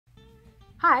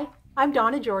Hi, I'm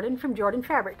Donna Jordan from Jordan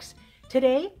Fabrics.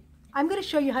 Today, I'm going to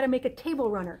show you how to make a table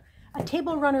runner. A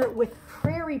table runner with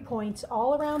prairie points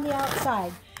all around the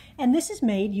outside. And this is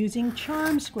made using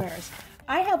charm squares.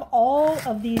 I have all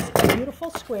of these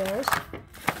beautiful squares.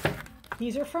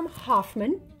 These are from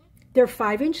Hoffman. They're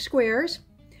 5-inch squares.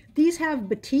 These have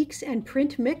batiks and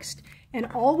print mixed, and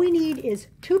all we need is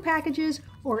 2 packages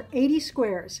or 80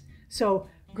 squares. So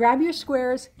grab your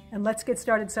squares and let's get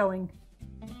started sewing.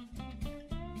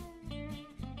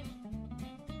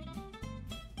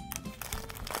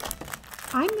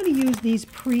 I'm going to use these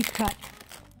pre-cut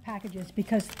packages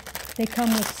because they come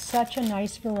with such a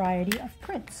nice variety of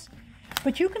prints.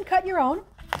 But you can cut your own.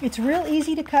 It's real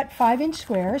easy to cut 5-inch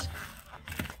squares.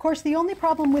 Of course, the only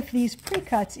problem with these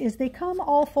pre-cuts is they come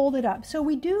all folded up. So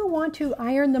we do want to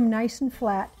iron them nice and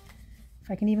flat.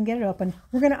 If I can even get it open.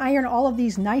 We're going to iron all of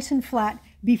these nice and flat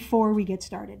before we get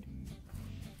started.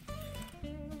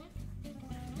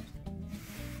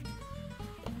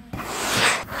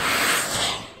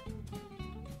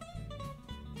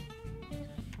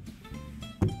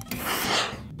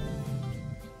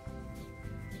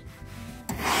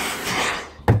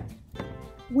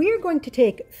 We are going to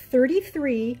take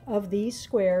 33 of these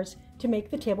squares to make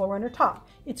the table runner top.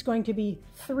 It's going to be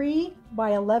 3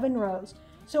 by 11 rows.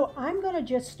 So I'm going to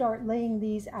just start laying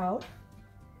these out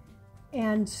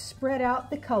and spread out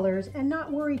the colors and not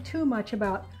worry too much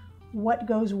about what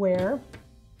goes where.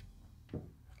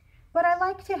 But I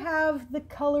like to have the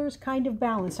colors kind of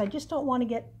balanced. I just don't want to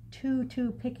get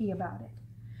too picky about it.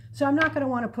 So I'm not going to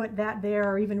want to put that there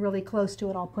or even really close to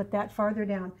it. I'll put that farther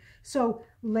down. So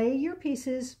lay your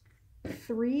pieces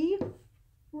 3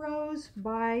 rows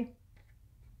by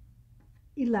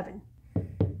 11.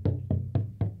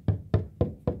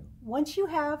 Once you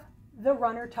have the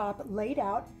runner top laid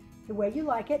out the way you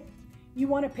like it, you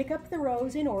want to pick up the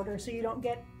rows in order so you don't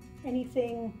get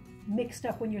anything mixed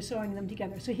up when you're sewing them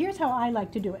together. So here's how I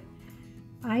like to do it.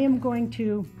 I am going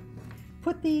to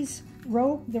put these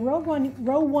row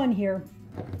one here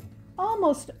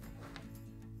almost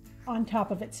on top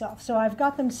of itself. So I've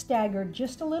got them staggered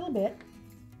just a little bit,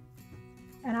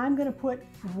 and I'm going to put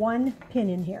 1 pin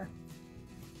in here.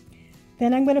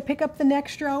 Then I'm going to pick up the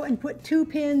next row and put 2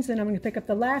 pins, then I'm going to pick up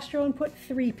the last row and put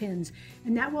 3 pins,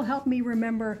 and that will help me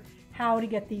remember how to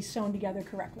get these sewn together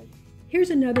correctly.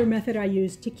 Here's another method I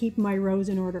use to keep my rows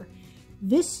in order.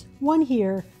 This one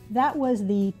here, that was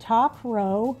the top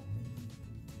row,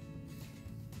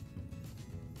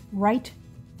 right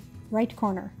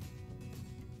corner.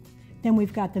 Then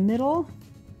we've got the middle,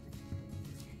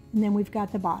 and then we've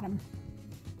got the bottom.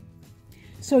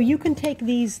 So you can take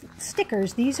these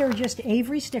stickers, these are just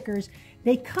Avery stickers,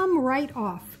 they come right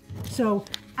off. So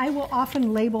I will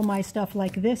often label my stuff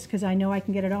like this because I know I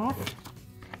can get it off.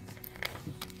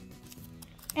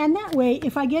 And that way,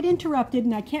 if I get interrupted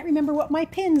and I can't remember what my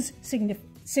pins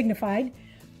signified,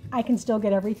 I can still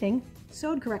get everything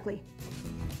sewed correctly.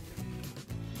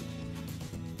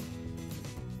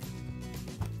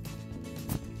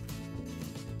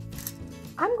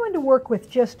 I'm going to work with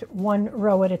just 1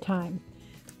 row at a time.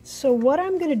 So what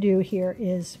I'm going to do here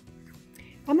is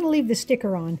I'm going to leave the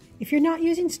sticker on. If you're not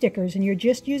using stickers and you're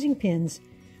just using pins,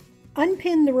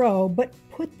 unpin the row but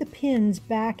put the pins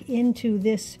back into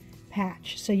this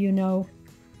patch so you know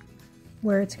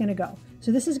where it's going to go.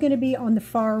 So this is going to be on the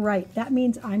far right. That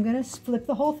means I'm going to flip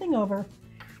the whole thing over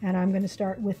and I'm going to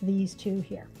start with these 2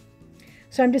 here.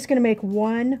 So I'm just going to make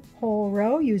 1 whole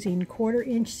row using 1/4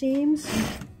 inch seams.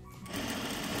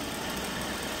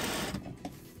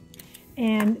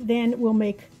 And then we'll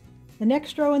make the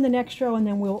next row and the next row, and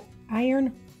then we'll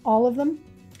iron all of them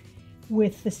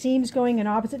with the seams going in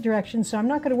opposite directions. So I'm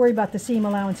not going to worry about the seam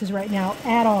allowances right now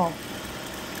at all.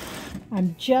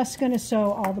 I'm just going to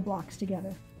sew all the blocks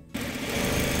together.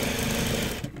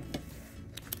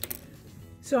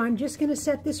 So I'm just going to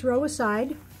set this row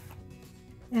aside,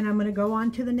 and I'm going to go on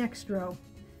to the next row.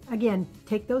 Again,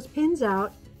 take those pins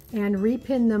out and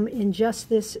repin them in just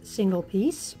this single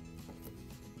piece.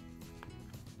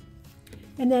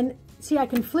 And then, see, I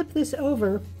can flip this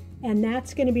over, and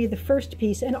that's going to be the first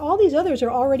piece. And all these others are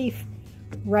already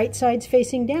right sides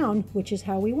facing down, which is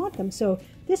how we want them. So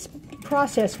this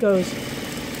process goes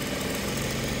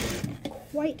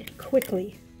quite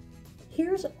quickly.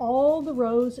 Here's all the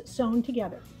rows sewn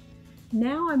together.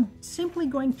 Now I'm simply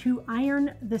going to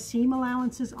iron the seam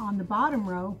allowances on the bottom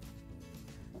row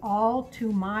all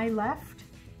to my left.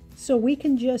 So we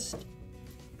can just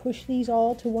push these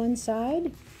all to one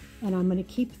side. And I'm going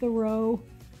to keep the row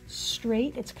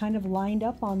straight. It's kind of lined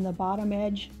up on the bottom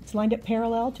edge. It's lined up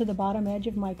parallel to the bottom edge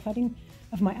of my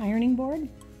ironing board.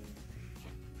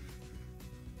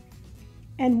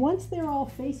 And once they're all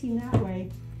facing that way,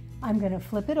 I'm going to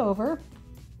flip it over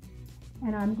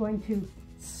and I'm going to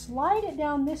slide it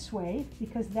down this way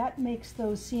because that makes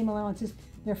those seam allowances,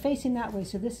 they're facing that way.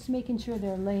 So this is making sure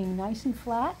they're laying nice and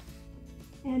flat.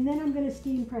 And then I'm going to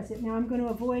steam press it. Now I'm going to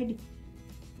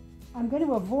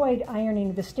avoid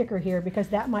ironing the sticker here because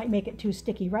that might make it too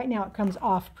sticky. Right now it comes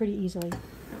off pretty easily.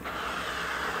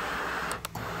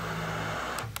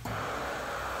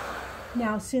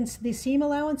 Now, since the seam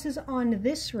allowances on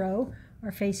this row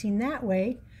are facing that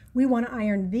way, we want to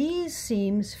iron these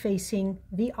seams facing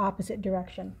the opposite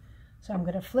direction. So I'm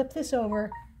going to flip this over,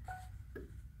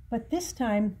 but this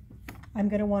time I'm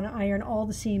going to want to iron all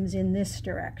the seams in this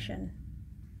direction.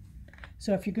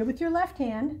 So if you're good with your left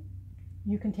hand,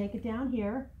 you can take it down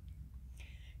here,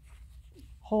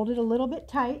 hold it a little bit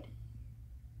tight,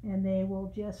 and they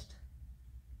will just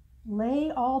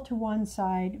lay all to one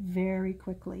side very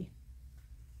quickly.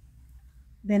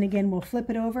 Then again, we'll flip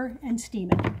it over and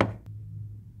steam it.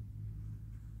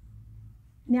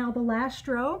 Now the last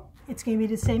row, it's going to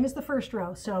be the same as the first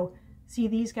row. So see,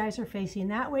 these guys are facing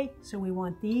that way, so we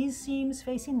want these seams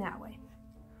facing that way.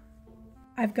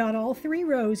 I've got all 3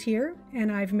 rows here,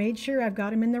 and I've made sure I've got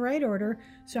them in the right order.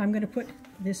 So I'm going to put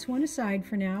this one aside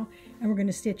for now, and we're going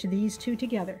to stitch these 2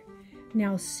 together.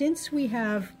 Now, since we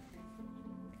have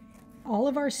all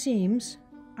of our seams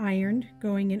ironed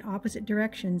going in opposite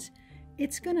directions,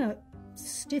 it's going to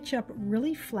stitch up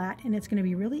really flat, and it's going to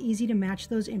be really easy to match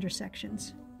those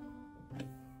intersections.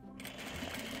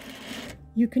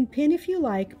 You can pin if you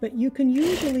like, but you can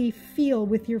usually feel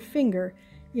with your finger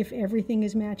if everything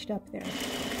is matched up there.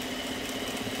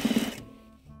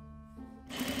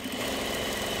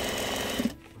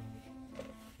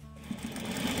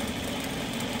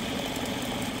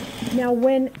 Now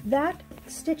when that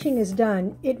stitching is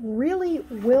done, it really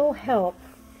will help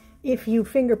if you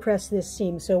finger press this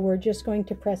seam. So we're just going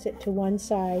to press it to one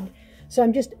side. So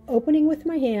I'm just opening with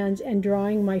my hands and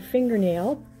drawing my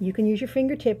fingernail, you can use your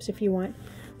fingertips if you want,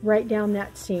 right down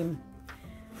that seam.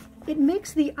 It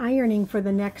makes the ironing for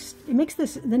the next,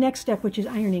 the next step, which is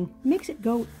ironing, makes it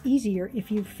go easier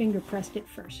if you've finger pressed it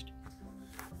first.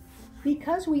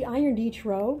 Because we ironed each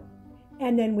row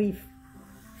and then we've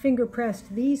finger pressed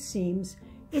these seams,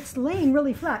 it's laying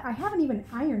really flat. I haven't even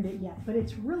ironed it yet, but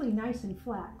it's really nice and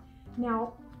flat.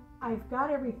 Now, I've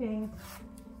got everything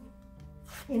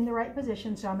in the right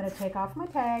position, so I'm going to take off my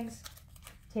tags,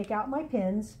 take out my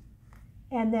pins,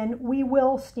 and then we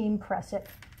will steam press it,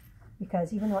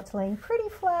 because even though it's laying pretty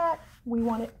flat, we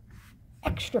want it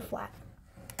extra flat.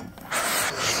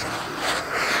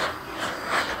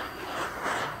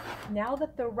 Now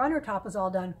that the runner top is all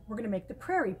done, we're going to make the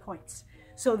prairie points.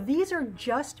 So these are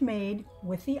just made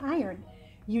with the iron.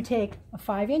 You take a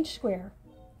 5-inch square,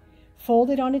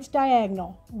 fold it on its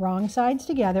diagonal, wrong sides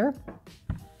together,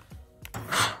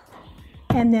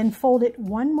 and then fold it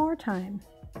one more time.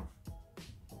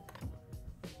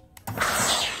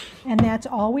 And that's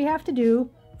all we have to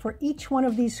do for each one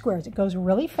of these squares. It goes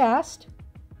really fast,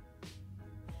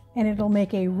 and it'll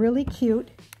make a really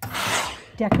cute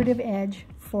decorative edge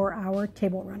for our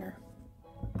table runner.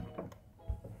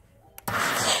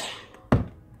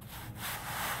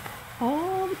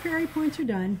 All the prairie points are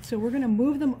done, so we're going to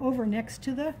move them over next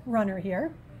to the runner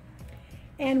here,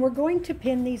 and we're going to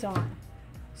pin these on.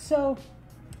 So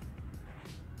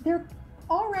they're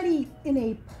already in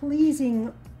a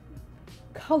pleasing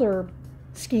color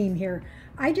scheme here.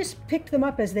 I just picked them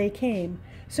up as they came,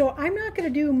 so I'm not going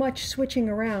to do much switching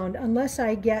around unless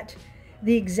I get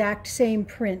the exact same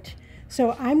print.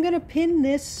 So I'm going to pin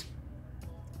this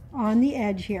on the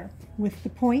edge here with the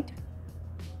point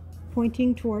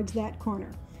pointing towards that corner,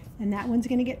 and that one's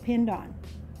going to get pinned on.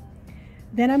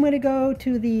 Then I'm going to go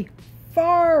to the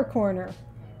far corner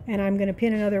and I'm going to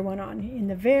pin another one on in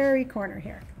the very corner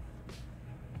here.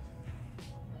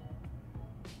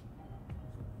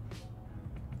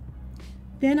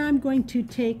 Then I'm going to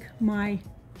take my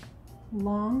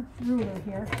long ruler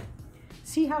here.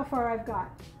 See how far I've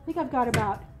got. I think I've got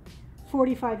about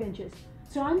 45 inches.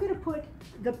 So I'm going to put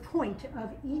the point of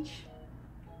each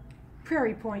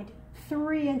prairie point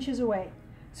 3 inches away.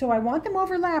 So I want them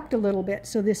overlapped a little bit.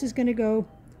 So this is going to go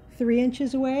 3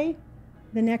 inches away.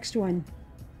 The next one,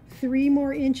 3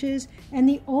 more inches. And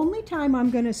the only time I'm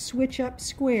going to switch up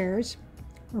squares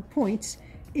or points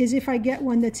is if I get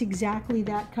one that's exactly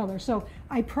that color. So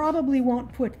I probably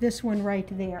won't put this one right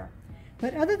there.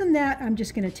 But other than that, I'm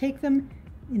just going to take them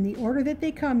in the order that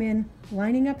they come in,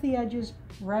 lining up the edges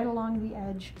right along the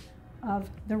edge of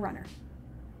the runner.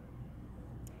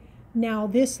 Now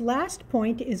this last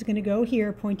point is going to go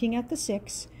here, pointing at the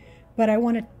 6, but I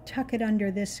want to tuck it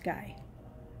under this guy.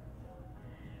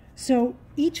 So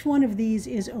each one of these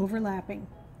is overlapping.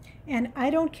 And I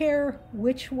don't care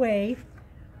which way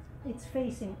it's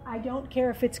facing. I don't care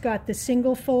if it's got the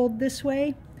single fold this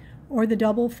way or the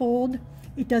double fold.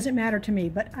 It doesn't matter to me,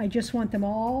 but I just want them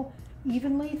all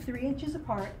evenly 3 inches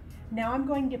apart. Now I'm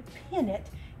going to pin it,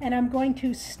 and I'm going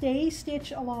to stay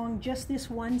stitch along just this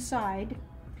one side,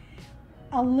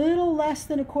 a little less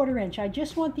than 1/4 inch. I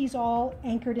just want these all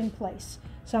anchored in place.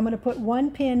 So I'm going to put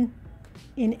 1 pin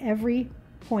in every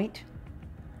point.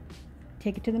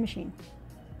 Take it to the machine.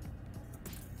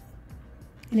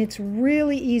 And it's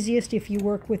really easiest if you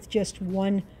work with just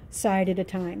one side at a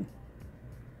time.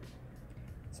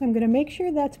 So I'm going to make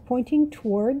sure that's pointing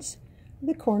towards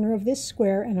the corner of this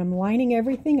square, and I'm lining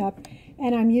everything up,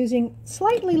 and I'm using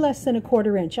slightly less than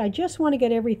 1/4 inch. I just want to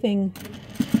get everything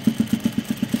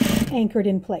anchored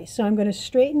in place. So I'm going to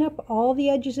straighten up all the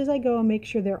edges as I go and make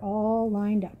sure they're all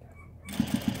lined up.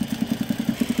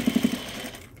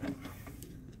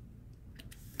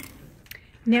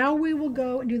 Now we will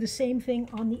go and do the same thing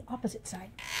on the opposite side.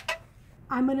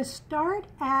 I'm going to start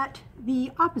at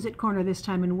the opposite corner this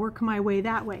time and work my way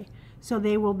that way. So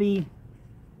they will be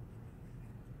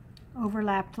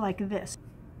overlapped like this.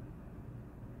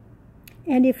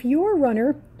 And if your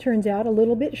runner turns out a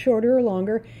little bit shorter or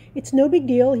longer, it's no big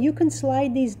deal. You can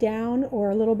slide these down or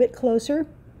a little bit closer.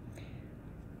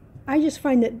 I just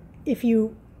find that if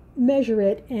you measure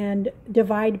it and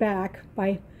divide back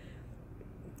by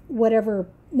whatever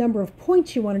number of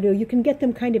points you want to do, you can get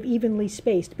them kind of evenly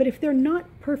spaced. But if they're not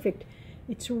perfect,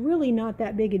 it's really not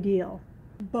that big a deal.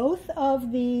 Both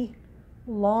of the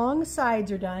long sides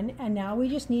are done, and now we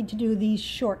just need to do these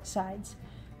short sides.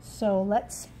 So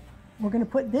we're going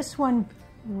to put this one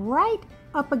right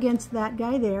up against that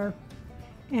guy there,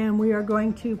 and we are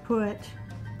going to put,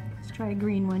 let's try a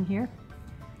green one here,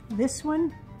 this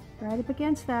one right up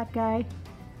against that guy,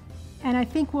 and I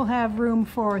think we'll have room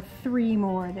for 3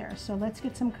 more there. So let's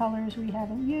get some colors we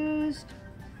haven't used.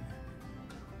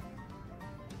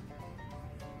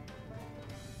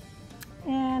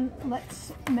 And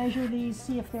let's measure these,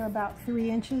 see if they're about 3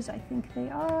 inches. I think they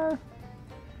are.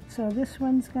 So this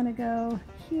one's going to go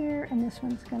here, and this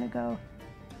one's going to go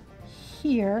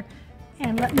here.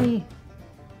 And let me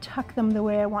tuck them the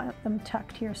way I want them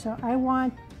tucked here. So I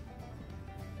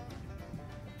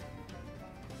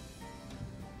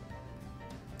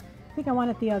think I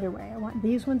want it the other way. I want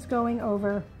these ones going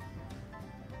over.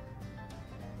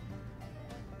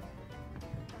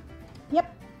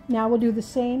 Yep. Now we'll do the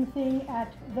same thing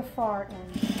at the far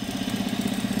end.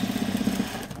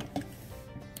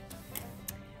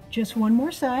 Just one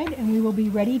more side, and we will be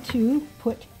ready to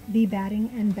put the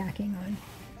batting and backing on.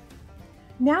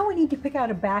 Now we need to pick out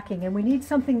a backing, and we need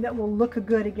something that will look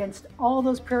good against all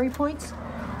those prairie points.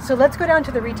 So let's go down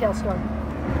to the retail store.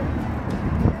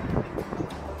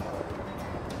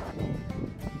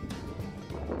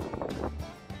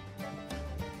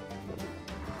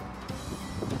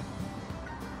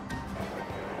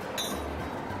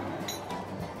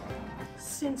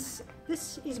 Since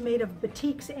this is made of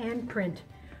batiks and print,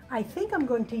 I think I'm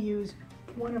going to use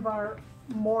one of our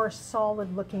more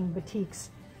solid looking batiks.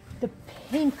 The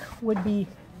pink would be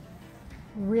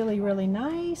really, really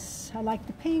nice. I like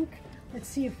the pink. Let's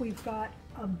see if we've got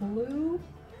a blue.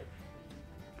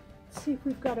 Let's see if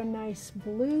we've got a nice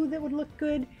blue that would look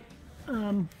good.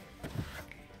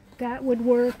 That would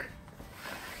work.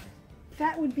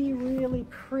 That would be really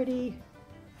pretty.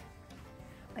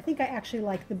 I think I actually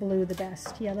like the blue the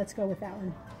best. Yeah, let's go with that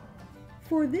one.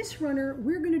 For this runner,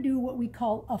 we're going to do what we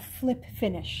call a flip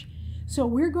finish. So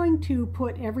we're going to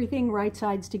put everything right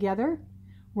sides together.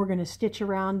 We're going to stitch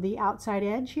around the outside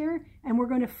edge here, and we're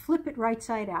going to flip it right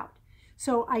side out.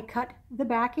 So I cut the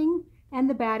backing and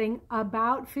the batting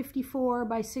about 54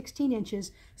 by 16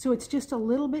 inches. So it's just a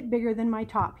little bit bigger than my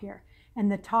top here.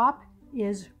 And the top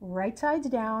is right sides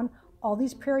down. All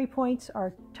these prairie points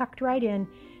are tucked right in.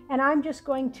 And I'm just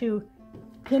going to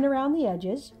pin around the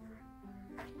edges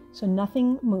so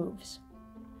nothing moves.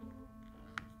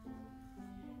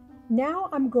 Now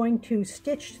I'm going to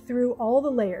stitch through all the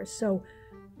layers. So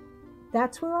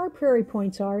that's where our prairie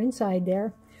points are inside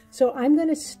there. So I'm going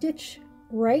to stitch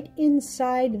right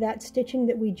inside that stitching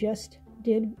that we just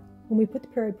did when we put the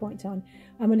prairie points on.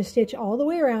 I'm going to stitch all the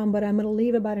way around, but I'm going to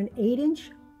leave about an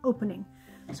 8-inch opening.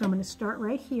 So I'm going to start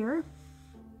right here.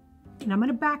 And I'm going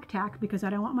to back tack because I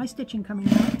don't want my stitching coming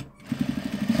out.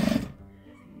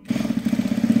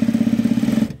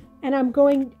 And I'm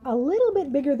going a little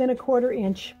bit bigger than 1/4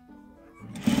 inch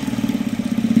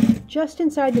just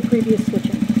inside the previous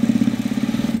stitching.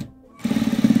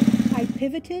 I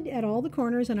pivoted at all the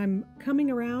corners, and I'm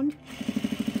coming around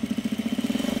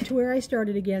to where I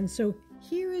started again. So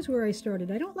here is where I started.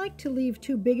 I don't like to leave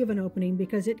too big of an opening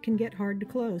because it can get hard to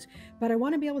close, but I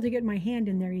want to be able to get my hand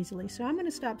in there easily. So I'm going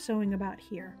to stop sewing about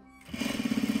here.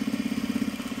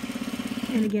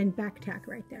 And again, back tack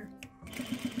right there.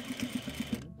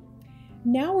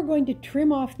 Now we're going to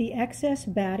trim off the excess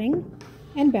batting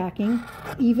and backing,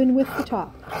 even with the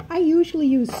top. I usually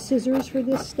use scissors for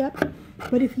this step,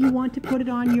 but if you want to put it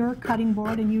on your cutting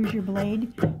board and use your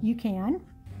blade, you can.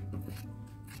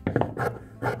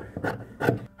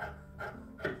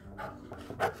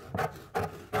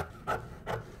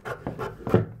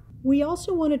 We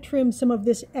also want to trim some of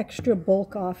this extra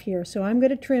bulk off here, so I'm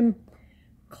going to trim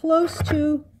close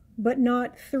to, but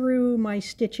not through my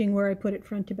stitching where I put it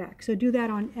front to back. So do that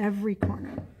on every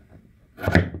corner.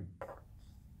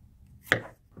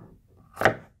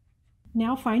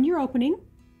 Now find your opening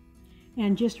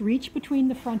and just reach between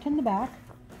the front and the back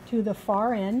to the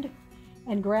far end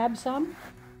and grab some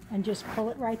and just pull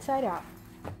it right side out.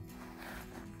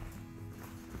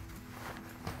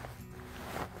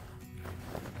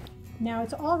 Now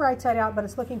it's all right side out, but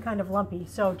it's looking kind of lumpy,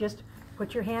 so just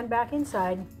put your hand back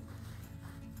inside,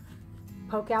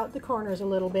 poke out the corners a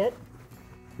little bit,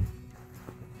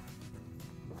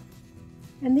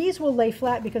 and these will lay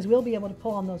flat because we'll be able to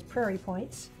pull on those prairie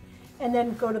points. And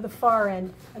then go to the far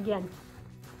end. Again,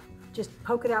 just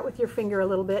poke it out with your finger a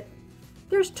little bit.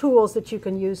 There's tools that you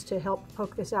can use to help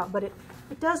poke this out, but it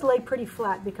does lay pretty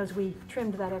flat because we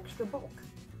trimmed that extra bulk.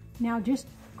 Now just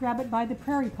grab it by the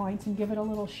prairie points and give it a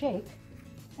little shake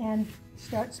and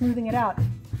start smoothing it out.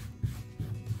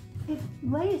 It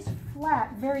lays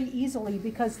flat very easily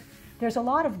because there's a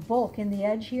lot of bulk in the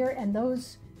edge here, and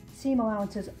those seam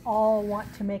allowances all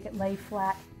want to make it lay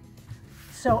flat.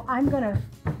 So I'm going to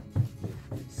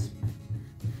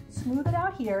smooth it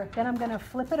out here, then I'm going to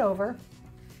flip it over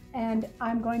and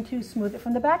I'm going to smooth it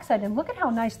from the back side. And look at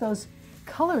how nice those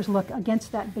colors look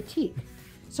against that batik.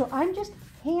 So I'm just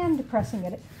hand pressing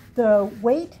it. The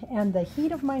weight and the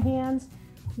heat of my hands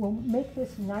will make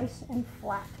this nice and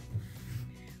flat.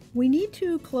 We need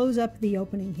to close up the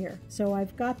opening here. So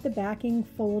I've got the backing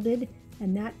folded,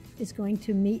 and that is going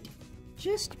to meet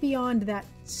just beyond that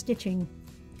stitching.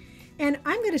 And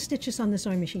I'm going to stitch this on the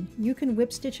sewing machine. You can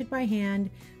whip stitch it by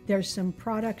hand. There's some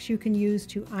products you can use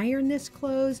to iron this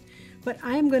closed, but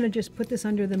I'm going to just put this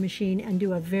under the machine and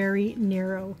do a very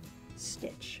narrow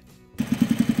stitch.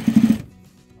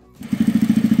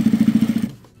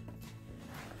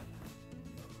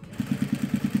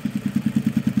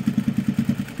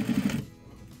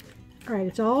 All right,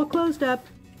 it's all closed up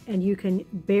and you can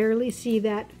barely see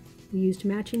that. We used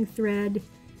matching thread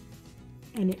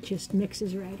and it just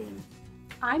mixes right in.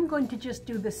 I'm going to just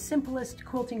do the simplest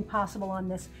quilting possible on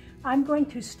this. I'm going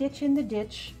to stitch in the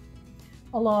ditch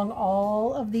along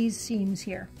all of these seams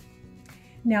here.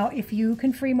 Now, if you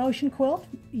can free motion quilt,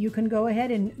 you can go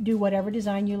ahead and do whatever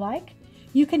design you like.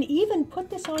 You can even put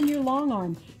this on your long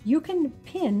arm. You can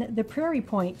pin the prairie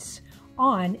points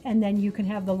on and then you can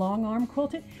have the long arm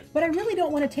quilted. But I really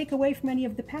don't want to take away from any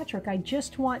of the patchwork. I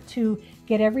just want to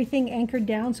get everything anchored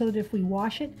down so that if we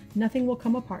wash it, nothing will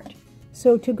come apart.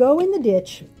 So to go in the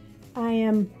ditch, I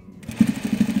am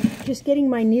just getting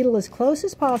my needle as close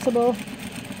as possible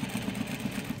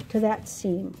to that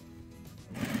seam.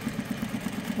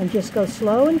 And just go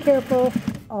slow and careful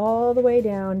all the way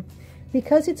down.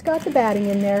 Because it's got the batting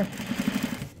in there,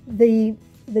 the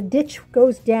ditch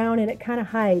goes down and it kind of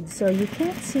hides, so you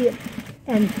can't see it.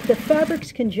 And the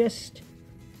fabrics can just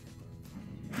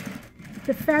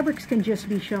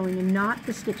be showing and not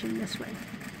the stitching this way.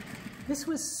 This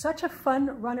was such a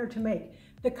fun runner to make.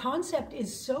 The concept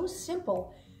is so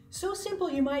simple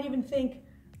you might even think,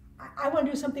 I want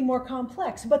to do something more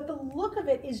complex, but the look of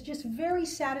it is just very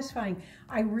satisfying.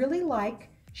 I really like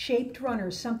shaped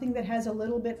runners, something that has a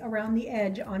little bit around the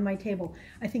edge on my table.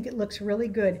 I think it looks really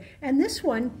good. And this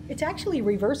one, it's actually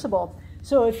reversible.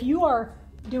 So if you are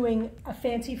doing a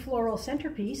fancy floral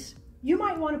centerpiece, you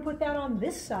might want to put that on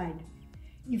this side.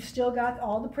 You've still got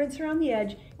all the prints around the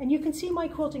edge, and you can see my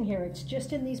quilting here. It's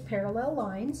just in these parallel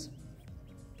lines.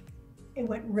 It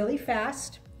went really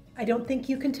fast. I don't think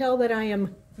you can tell that I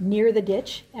am near the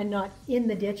ditch and not in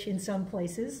the ditch in some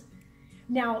places.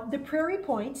 Now, the prairie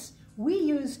points, we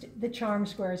used the charm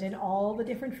squares in all the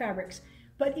different fabrics,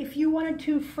 but if you wanted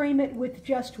to frame it with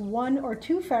just one or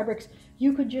two fabrics,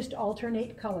 you could just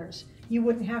alternate colors. You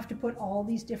wouldn't have to put all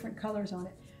these different colors on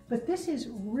it. But this is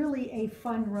really a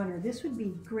fun runner. This would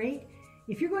be great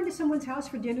if you're going to someone's house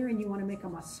for dinner and you want to make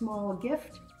them a small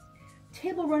gift.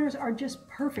 Table runners are just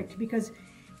perfect because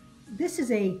this is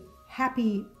a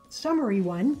happy, summery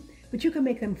one, but you can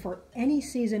make them for any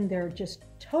season. They're just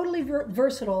totally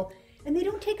versatile and they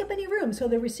don't take up any room, so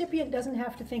the recipient doesn't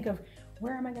have to think of,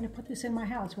 where am I going to put this in my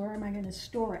house? Where am I going to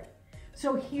store it?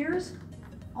 So here's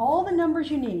all the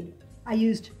numbers you need. I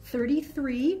used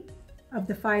 33 of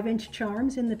the 5-inch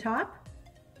charms in the top,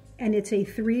 and it's a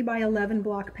 3 by 11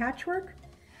 block patchwork.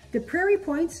 The Prairie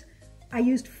points, I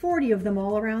used 40 of them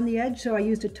all around the edge, so I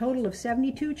used a total of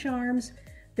 72 charms.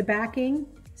 The backing,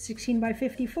 16 by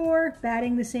 54,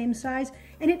 batting the same size,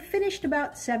 and it finished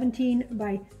about 17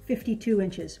 by 52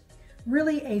 inches.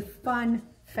 Really a fun,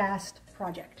 fast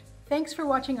project. Thanks for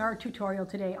watching our tutorial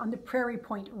today on the Prairie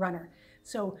Point Runner.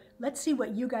 So let's see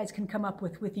what you guys can come up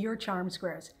with your charm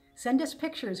squares. Send us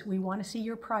pictures. We want to see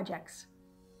your projects.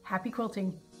 Happy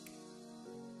quilting!